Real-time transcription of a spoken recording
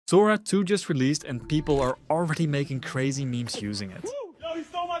Sora 2 just released and people are already making crazy memes using it. Yo, he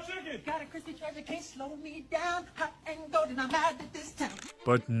stole my chicken! Got a crispy treasure, can't slow me down. Hot and golden, I'm mad at this town.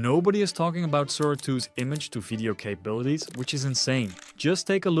 But nobody is talking about Sora 2's image to video capabilities, which is insane. Just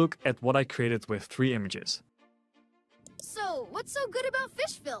take a look at what I created with 3 images. So, what's so good about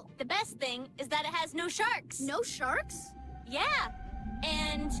Fishville? The best thing is that it has no sharks. No sharks? Yeah.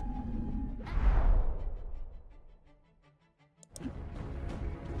 And...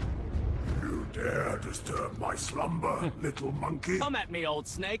 You dare disturb my slumber, little monkey? Come at me, old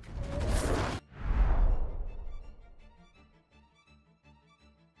snake.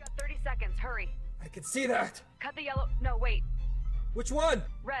 Got 30 seconds, hurry. I can see that. Cut the yellow, no, wait. Which one?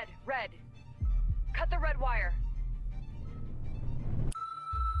 Red. Cut the red wire.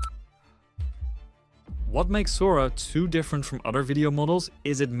 What makes Sora 2 different from other video models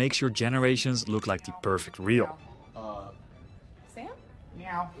is it makes your generations look like the perfect reel. Sam?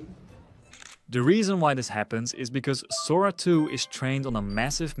 Meow. The reason why this happens is because Sora 2 is trained on a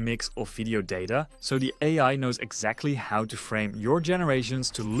massive mix of video data, so the AI knows exactly how to frame your generations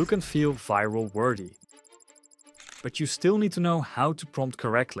to look and feel viral worthy. But you still need to know how to prompt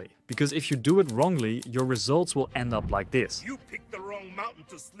correctly, because if you do it wrongly, your results will end up like this. You picked the wrong mountain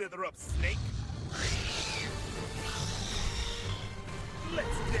to slither up, snake.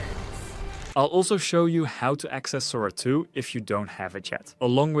 Let's dance. I'll also show you how to access Sora 2 if you don't have it yet,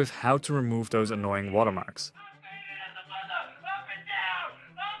 along with how to remove those annoying watermarks.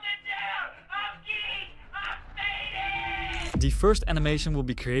 The first animation we'll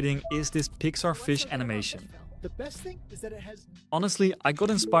be creating is this Pixar fish animation. The best thing is that it has... Honestly, I got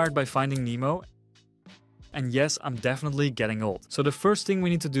inspired by Finding Nemo. And yes, I'm definitely getting old. So the first thing we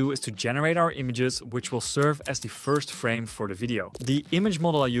need to do is to generate our images, which will serve as the first frame for the video. The image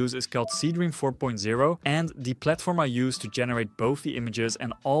model I use is called Seedream 4.0, and the platform I use to generate both the images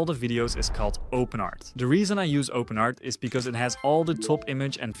and all the videos is called openart. The reason I use openart is because it has all the top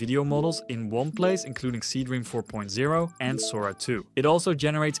image and video models in one place, including Seedream 4.0 and Sora 2. It also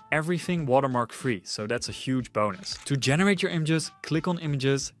generates everything watermark free, so that's a huge bonus. To generate your images, click on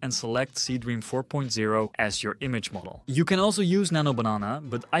Images and select Seedream 4.0 as your image model. You can also use Nano Banana,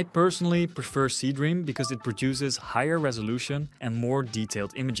 but I personally prefer Seedream because it produces higher resolution and more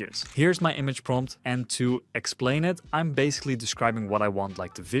detailed images. Here's my image prompt, and to explain it, I'm basically describing what I want,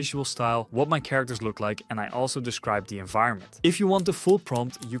 like the visual style, what my characters look like, and I also describe the environment. If you want the full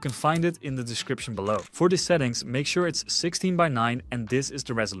prompt, you can find it in the description below. For the settings, make sure it's 16:9, and this is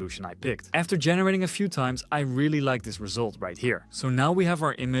the resolution I picked. After generating a few times, I really like this result right here. So now we have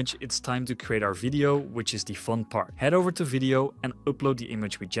our image, it's time to create our video, which is the fun part. Head over to video and upload the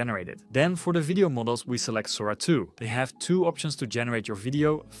image we generated. Then for the video models, we select Sora 2. They have 2 options to generate your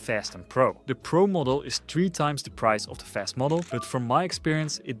video, Fast and Pro. The Pro model is 3 times the price of the Fast model, but from my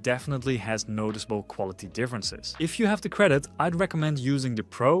experience, it definitely has noticeable quality differences. If you have the credit, I'd recommend using the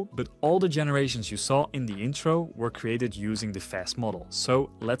Pro, but all the generations you saw in the intro were created using the Fast model. So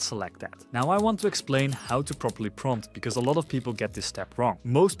let's select that. Now I want to explain how to properly prompt, because a lot of people get this step wrong.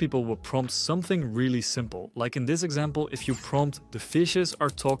 Most people will prompt something really simple. Like in this example, if you prompt "the fishes are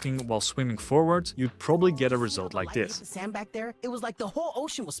talking while swimming forwards," you'd probably get a result like this. The sand back there, it was like the whole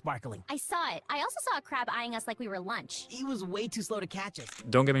ocean was sparkling. I saw it. I also saw a crab eyeing us like we were lunch. He was way too slow to catch us.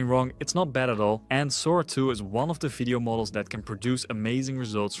 Don't get me wrong, it's not bad at all, and Sora 2 is one of the video models that can produce amazing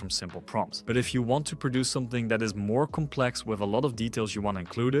results from simple prompts. But if you want to produce something that is more complex with a lot of details you want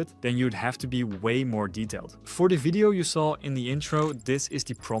included, then you'd have to be way more detailed. For the video you saw in the intro, this is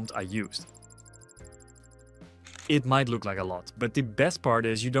the prompt I used. It might look like a lot, but the best part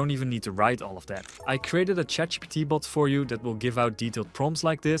is you don't even need to write all of that. I created a ChatGPT bot for you that will give out detailed prompts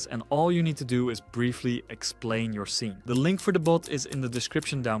like this, and all you need to do is briefly explain your scene. The link for the bot is in the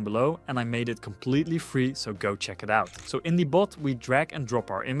description down below, and I made it completely free, so go check it out. So in the bot, we drag and drop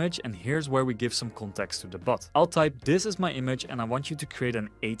our image, and here's where we give some context to the bot. I'll type "this is my image and I want you to create an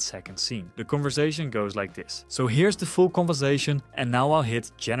 8-second scene." The conversation goes like this. So here's the full conversation, and now I'll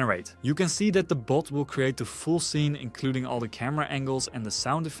hit generate. You can see that the bot will create the full scene, including all the camera angles and the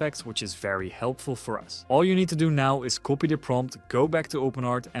sound effects, which is very helpful for us. All you need to do now is copy the prompt, go back to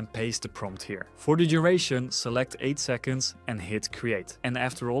openart and paste the prompt here. For the duration, select 8 seconds and hit create. And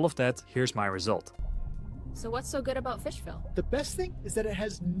after all of that, here's my result. So what's so good about Fishville? The best thing is that it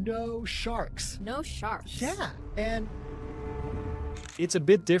has no sharks. No sharks. Yeah, and... It's a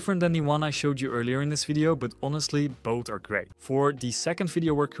bit different than the one I showed you earlier in this video, but honestly, both are great. For the second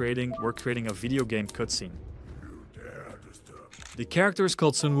video we're creating a video game cutscene. The character is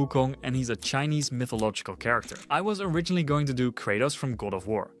called Sun Wukong and he's a Chinese mythological character. I was originally going to do Kratos from God of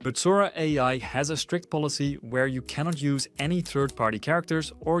War, but Sora AI has a strict policy where you cannot use any third-party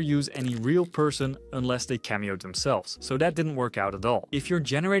characters or use any real person unless they cameoed themselves, so that didn't work out at all. If you're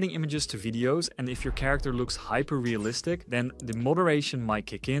generating images to videos and if your character looks hyper-realistic, then the moderation might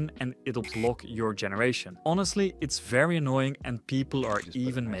kick in and it'll block your generation. Honestly, it's very annoying and people are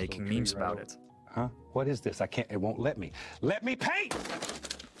even making memes about it. Huh? What is this? I can't, it won't let me. Let me paint!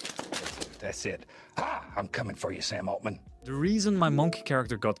 That's it. Ah, I'm coming for you, Sam Altman. The reason my monkey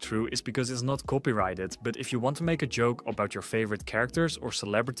character got through is because it's not copyrighted, but if you want to make a joke about your favorite characters or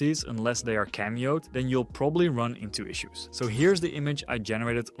celebrities unless they are cameoed, then you'll probably run into issues. So here's the image I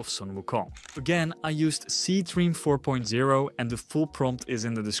generated of Sun Wukong. Again, I used Seedream 4.0 and the full prompt is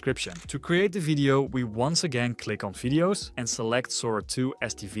in the description. To create the video, we once again click on videos and select Sora 2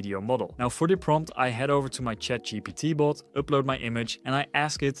 as the video model. Now for the prompt, I head over to my ChatGPT bot, upload my image, and I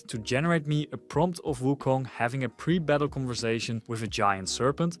ask it to generate me a prompt of Wukong having a pre-battle conversation with a giant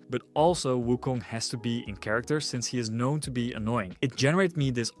serpent, but also Wukong has to be in character since he is known to be annoying. It generated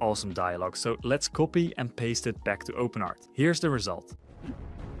me this awesome dialogue, so let's copy and paste it back to openart. Here's the result.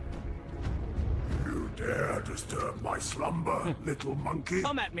 You dare disturb my slumber, little monkey?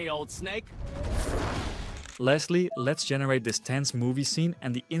 Come at me, old snake. Lastly, let's generate this tense movie scene,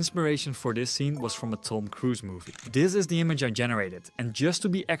 and the inspiration for this scene was from a Tom Cruise movie. This is the image I generated, and just to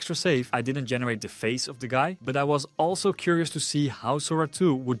be extra safe, I didn't generate the face of the guy, but I was also curious to see how Sora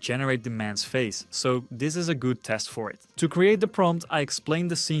 2 would generate the man's face, so this is a good test for it. To create the prompt, I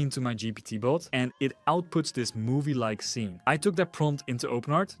explained the scene to my GPT bot, and it outputs this movie-like scene. I took that prompt into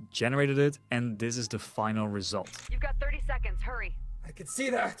openart, generated it, and this is the final result. You've got 30 seconds. Hurry. I can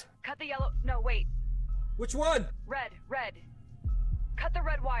see that. Cut the yellow. No, wait. Which one? Red. Red. Cut the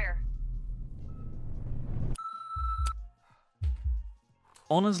red wire.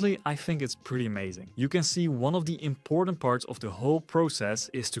 Honestly, I think it's pretty amazing. You can see one of the important parts of the whole process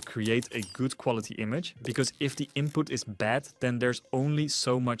is to create a good quality image, because if the input is bad, then there's only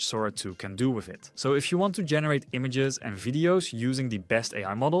so much Sora 2 can do with it. So if you want to generate images and videos using the best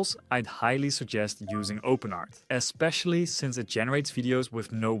AI models, I'd highly suggest using openart, especially since it generates videos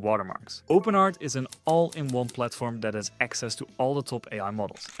with no watermarks. Openart is an all-in-one platform that has access to all the top AI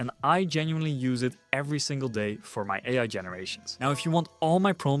models, and I genuinely use it every single day for my AI generations. Now, if you want all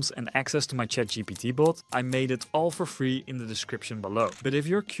my prompts and access to my ChatGPT bot, I made it all for free in the description below. But if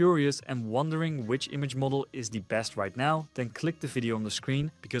you're curious and wondering which image model is the best right now, then click the video on the screen,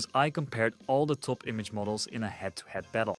 because I compared all the top image models in a head-to-head battle.